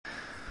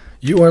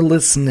You are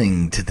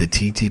listening to the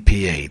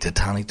TTPA, to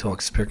Tani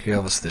Talks Pirkei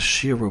Avos, the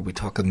shir where we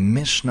talk a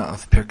Mishnah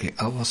of Pirkei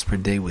Avos per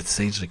day with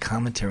sagely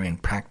commentary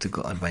and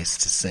practical advice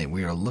to say.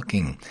 We are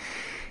looking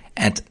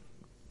at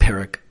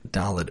Perek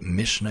Daled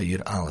Mishnah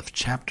Yud Aleph,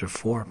 Chapter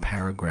 4,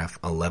 Paragraph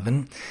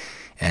 11.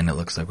 And it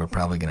looks like we're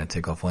probably going to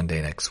take off one day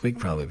next week,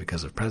 probably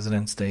because of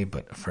President's Day.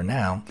 But for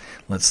now,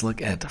 let's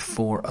look at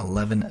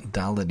 4:11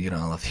 Daled Yud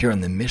Aleph here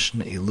in the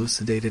Mishnah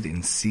elucidated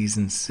in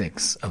Season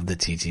 6 of the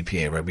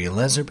TTPA. Rabbi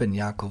Eliezer ben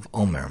Yaakov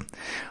Omer,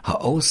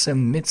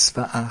 Ha'osem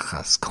mitzvah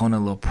achas kona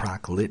lo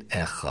prak lit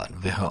echad,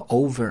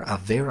 v'ha'over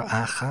avera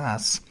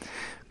achas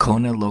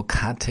kona lo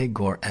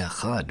kategor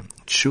echad,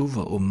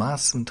 tshuva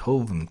u'masim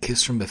tovim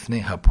kisrim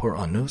b'fnei ha'pur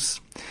anus.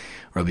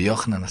 Rabbi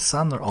Yochanan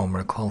HaSandlar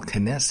Omer called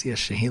Knessia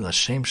Shehi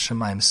L'Shem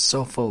Shemayim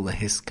Sofo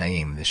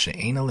Lehiskayim. The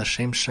She'ena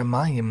L'Shem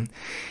Shemayim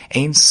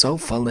Ein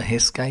Sofo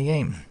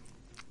Lehiskayim.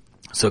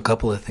 So a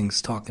couple of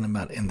things talking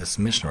about in this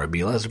Mishnah. Rabbi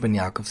Eliezer ben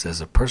Yaakov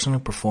says a person who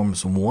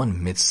performs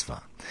one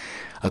mitzvah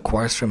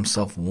acquires for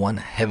himself one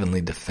heavenly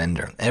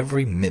defender.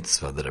 Every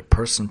mitzvah that a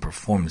person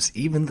performs,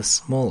 even the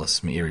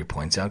smallest, Meiri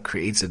points out,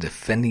 creates a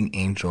defending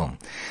angel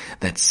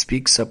that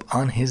speaks up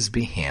on his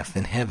behalf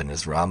in heaven,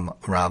 as Rav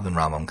and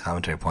Rambam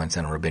commentary points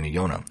out in Rabbeinu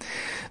Yonah.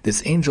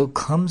 This angel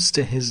comes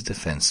to his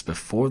defense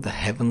before the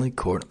heavenly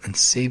court and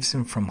saves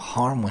him from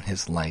harm when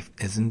his life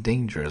is in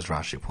danger, as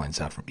Rashi points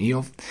out from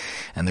Eov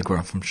and the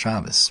Gemara from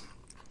Shabbos.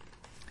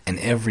 And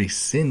every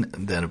sin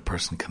that a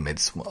person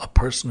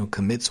who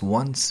commits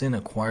one sin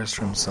acquires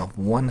for himself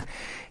one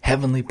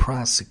heavenly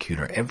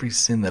prosecutor. Every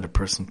sin that a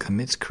person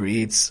commits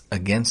creates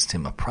against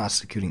him a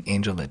prosecuting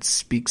angel that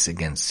speaks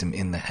against him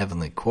in the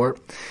heavenly court.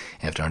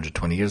 After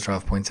 120 years,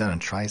 Rav points out,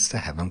 and tries to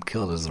have him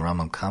killed, as the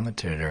Rambam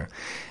commentator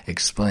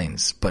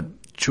explains.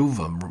 But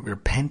tshuva,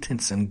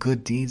 repentance, and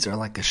good deeds are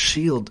like a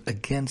shield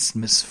against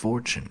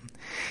misfortune.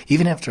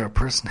 Even after a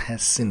person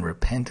has sinned,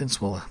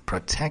 repentance will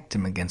protect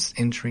him against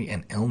injury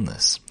and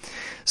illness.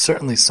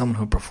 Certainly someone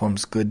who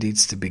performs good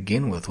deeds to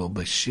begin with will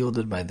be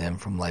shielded by them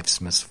from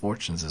life's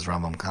misfortunes, as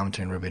Rambam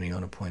commentary and Rabbeinu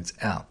Yonah points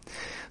out.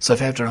 So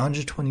if after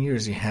 120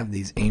 years you have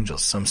these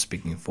angels, some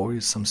speaking for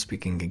you, some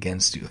speaking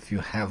against you, if you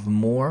have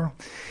more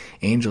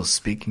angels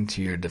speaking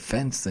to your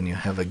defense than you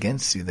have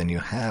against you, then you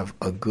have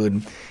a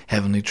good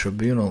heavenly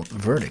tribunal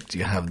verdict.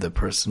 You have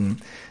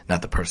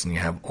you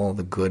have all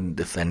the good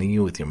defending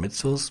you with your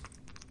mitzvahs,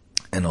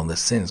 and all the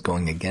sins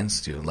going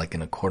against you. Like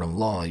in a court of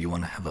law, you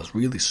want to have a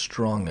really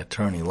strong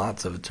attorney,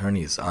 lots of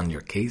attorneys on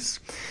your case,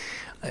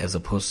 as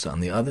opposed to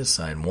on the other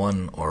side,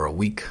 one or a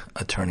weak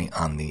attorney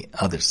on the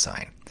other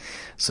side.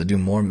 So do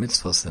more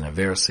mitzvahs than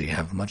avera, so you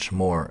have much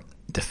more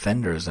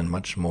defenders and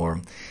much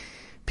more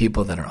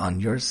people that are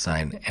on your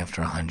side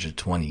after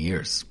 120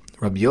 years.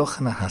 Rabbi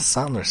Yochanan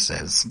HaSandlar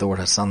says, the word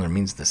HaSandlar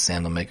means the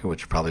sandal maker,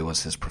 which probably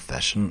was his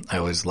profession. I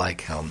always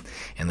like how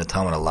in the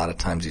Talmud a lot of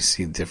times you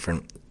see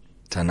different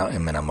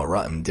Tanaim and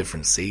Amoraim,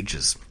 different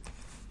sages,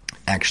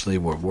 actually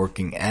were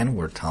working and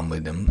were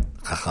Talmudim,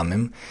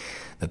 Chachamim,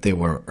 that they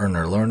were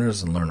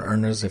learners and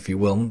learn-earners, if you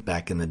will,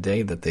 back in the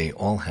day, that they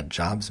all had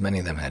jobs. Many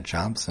of them had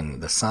jobs,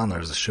 and the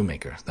Sandler is a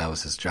shoemaker. That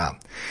was his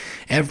job.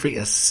 Every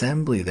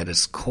assembly that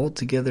is called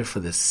together for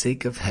the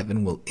sake of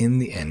heaven will, in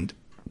the end,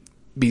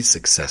 be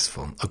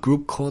successful. A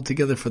group called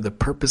together for the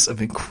purpose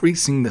of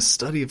increasing the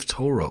study of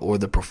Torah or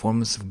the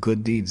performance of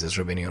good deeds, as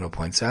Rabbeinu Yonah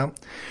points out,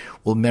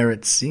 will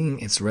merit seeing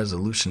its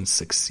resolutions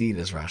succeed,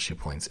 as Rashi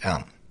points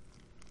out.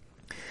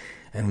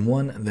 And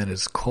one that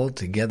is called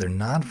together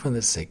not for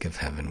the sake of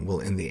heaven will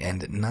in the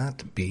end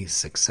not be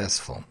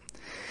successful.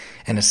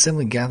 An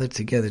assembly gathered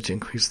together to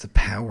increase the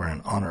power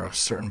and honor of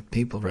certain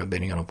people,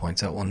 Rabbeinu Yonah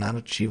points out, will not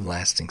achieve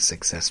lasting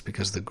success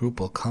because the group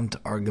will come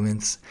to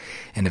arguments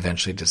and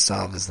eventually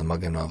dissolve, as the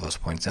Magen Avos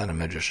points out and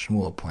Medrash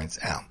Shmuel points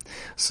out.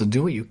 So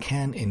do what you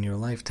can in your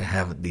life to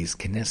have these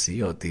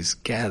kinesiot, these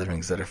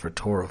gatherings that are for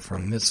Torah, for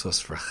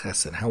mitzvahs, for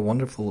chesed. How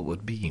wonderful it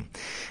would be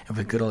if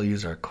we could all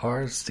use our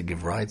cars to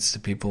give rides to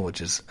people,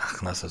 which is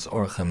achnasas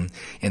orchim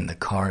in the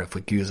car. If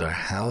we could use our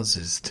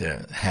houses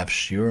to have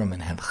shiurim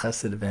and have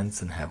chesed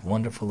events and have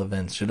wonderful events,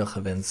 shidduch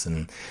events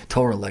and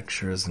Torah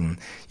lectures, and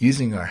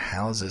using our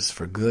houses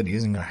for good,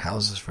 using our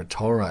houses for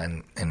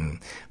Torah and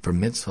for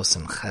mitzvahs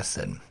and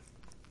chesed.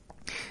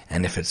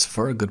 And if it's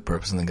for a good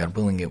purpose, and then God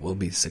willing, it will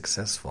be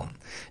successful.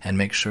 And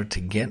make sure to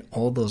get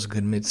all those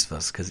good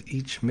mitzvahs, because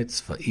each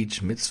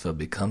mitzvah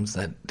becomes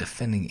that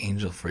defending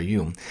angel for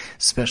you,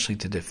 especially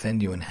to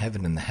defend you in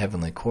heaven, in the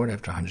heavenly court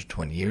after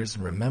 120 years.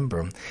 And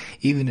remember,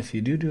 even if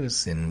you do a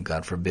sin,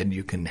 God forbid,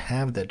 you can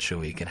have that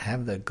tshuva, you can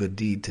have that good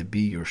deed to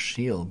be your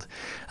shield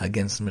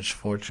against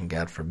misfortune,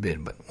 God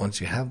forbid. But once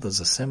you have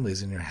those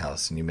assemblies in your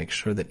house, and you make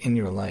sure that in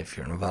your life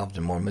you're involved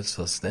in more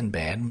mitzvahs than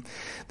bad,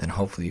 then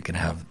hopefully you can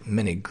have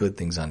many good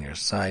things on your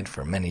side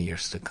for many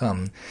years to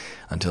come,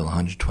 until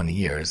 120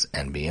 years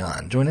and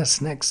beyond. Join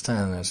us next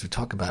time as we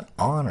talk about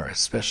honor,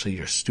 especially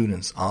your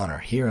students' honor,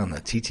 here on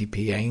the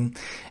TTPA,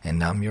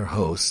 and I'm your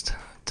host,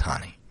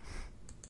 Tani.